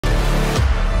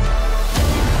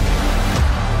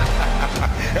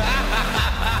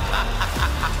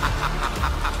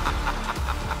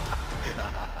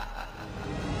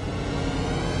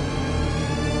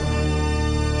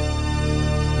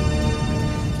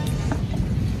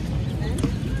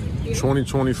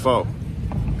2024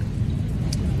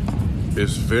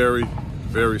 is very,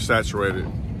 very saturated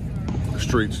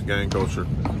streets, gang culture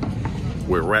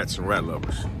with rats and rat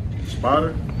lovers.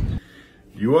 Spider,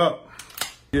 you up?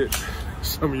 Get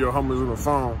some of your homies on the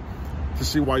phone to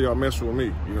see why y'all messing with me,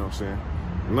 you know what I'm saying?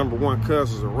 Number one,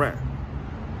 cuz is a rat.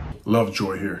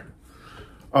 Lovejoy here.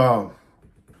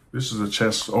 This is a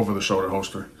chest over-the-shoulder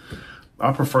holster.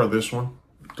 I prefer this one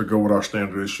to go with our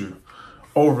standard issue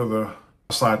over the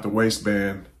side the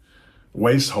waistband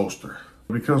waist holster.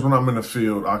 Because when I'm in the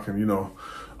field, I can,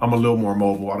 I'm a little more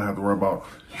mobile. I don't have to worry about,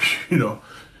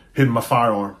 hitting my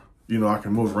firearm. I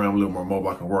can move around a little more mobile.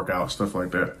 I can work out, stuff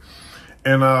like that.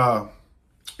 And,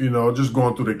 just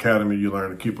going through the academy, you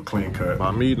learn to keep a clean cut.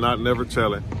 By me not never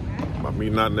telling, by me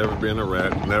not never being a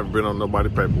rat, never been on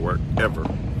nobody's paperwork, ever.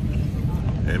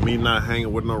 And me not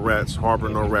hanging with no rats,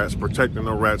 harboring no rats, protecting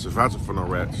no rats, vouching for no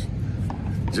rats.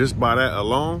 Just by that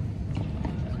alone,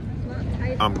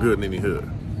 I'm good in any hood.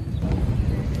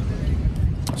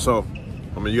 So,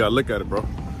 you gotta look at it, bro.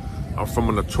 I'm from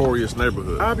a notorious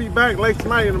neighborhood. I'll be back late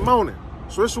tonight in the morning.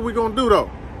 So this is what we gonna do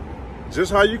though.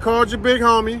 Just how you called your big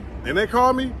homie and they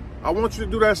called me, I want you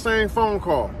to do that same phone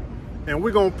call. And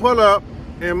we gonna pull up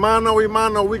and mano, we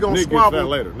gonna squabble. That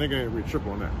later. Nigga ain't really trip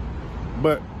on that.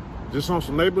 But just on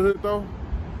some neighborhood though,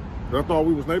 I thought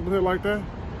we was neighborhood like that.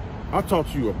 I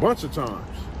talked to you a bunch of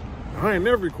times. I ain't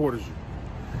never recorded you.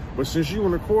 But since you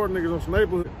want to record niggas on some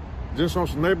neighborhood, just on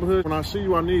some neighborhood, when I see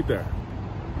you, I need that.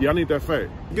 Yeah, I need that fade.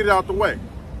 Get it out the way.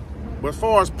 But as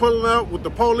far as pulling up with the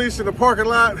police in the parking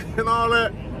lot and all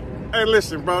that, hey,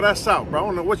 listen, bro, that's out, bro. I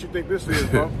don't know what you think this is,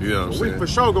 bro. You know what I'm saying? We for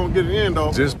sure gonna get it in,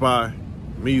 though. Just by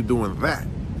me doing that,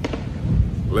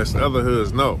 lets the other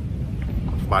hoods know,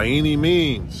 by any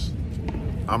means,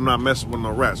 I'm not messing with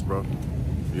no rats, bro.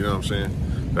 You know what I'm saying?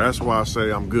 That's why I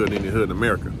say I'm good in any hood in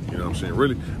America. You know what I'm saying?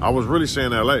 Really, I was really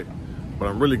saying LA, but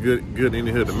I'm really good in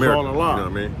any hood in America. You know what I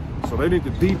mean? So they need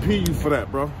to DP you for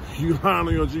that, bro. You lying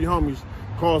on your G homies,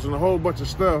 causing a whole bunch of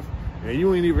stuff, and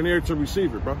you ain't even there to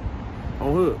receive it, bro.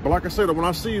 On hood. But like I said, when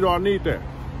I see you, though, I need that.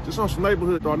 Just on some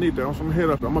neighborhood, though, I need that. On some head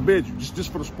up, I'm gonna bed you,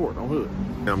 just for the sport, on hood.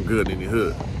 I'm good in any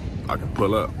hood. I can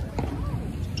pull up.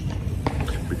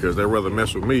 Because they rather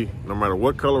mess with me, no matter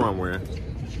what color I'm wearing,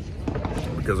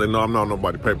 because they know I'm not on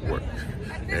nobody's paperwork.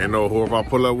 And know whoever I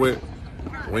pull up with,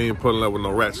 we ain't pulling up with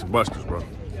no rats and busters, bro.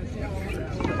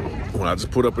 When I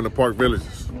just put up in the Park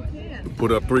Villages,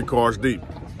 put up 3 cars deep.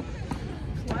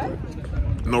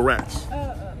 No rats.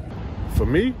 For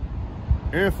me,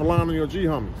 and for lying on your G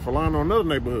homie, for lying on another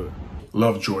neighborhood.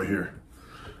 Lovejoy here.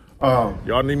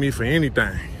 Y'all need me for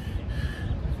anything.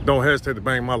 Don't hesitate to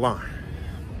bang my line.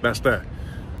 That's that.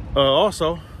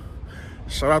 Also,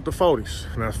 shout out to 40's.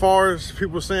 And as far as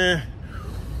people saying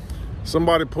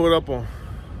somebody pulled up on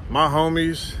my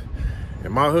homies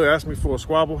in my hood, asked me for a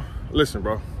squabble, listen,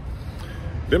 bro,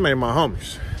 them ain't my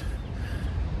homies.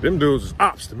 Them dudes is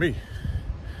ops to me.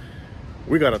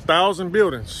 We got 1,000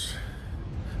 buildings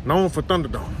known for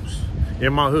Thunderdomes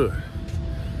in my hood.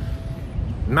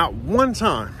 Not one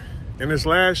time in this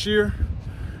last year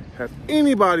have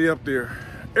anybody up there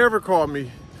ever called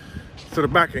me to the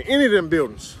back of any of them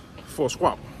buildings for a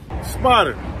squabble.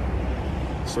 Spotted.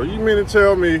 So you mean to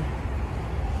tell me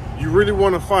you really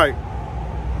want to fight,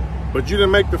 but you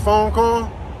didn't make the phone call?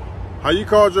 How you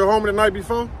called your homie the night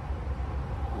before?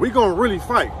 We gonna really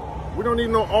fight. We don't need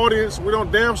no audience. We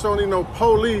damn sure need no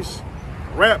police,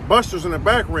 rat busters in the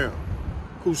background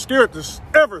who's scared to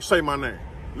ever say my name.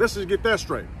 Let's just get that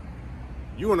straight.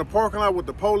 You in the parking lot with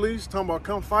the police talking about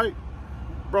come fight?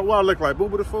 Bro, what I look like,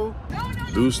 Booba the Fool?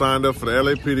 Dude signed up for the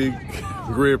LAPD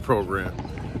grid program,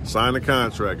 signed the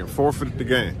contract, and forfeited the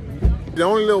game. The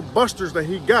only little busters that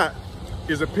he got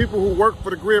is the people who work for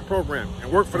the grid program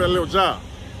and work for that little job.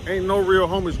 Ain't no real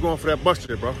homies going for that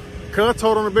buster, bro. Cuz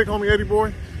told on the big homie Eddie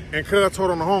Boy, and Cuz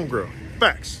told on the homegirl.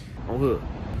 Facts. On hood.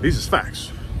 These is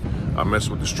facts. I mess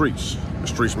with the streets. The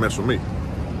streets mess with me.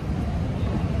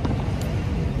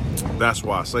 That's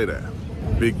why I say that.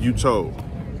 Big you told.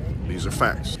 These are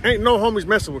facts. Ain't no homies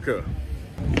messing with Cuz.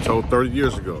 He told 30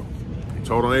 years ago. He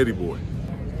told on Eddie Boy.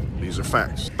 These are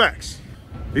facts. Facts.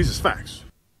 These is facts.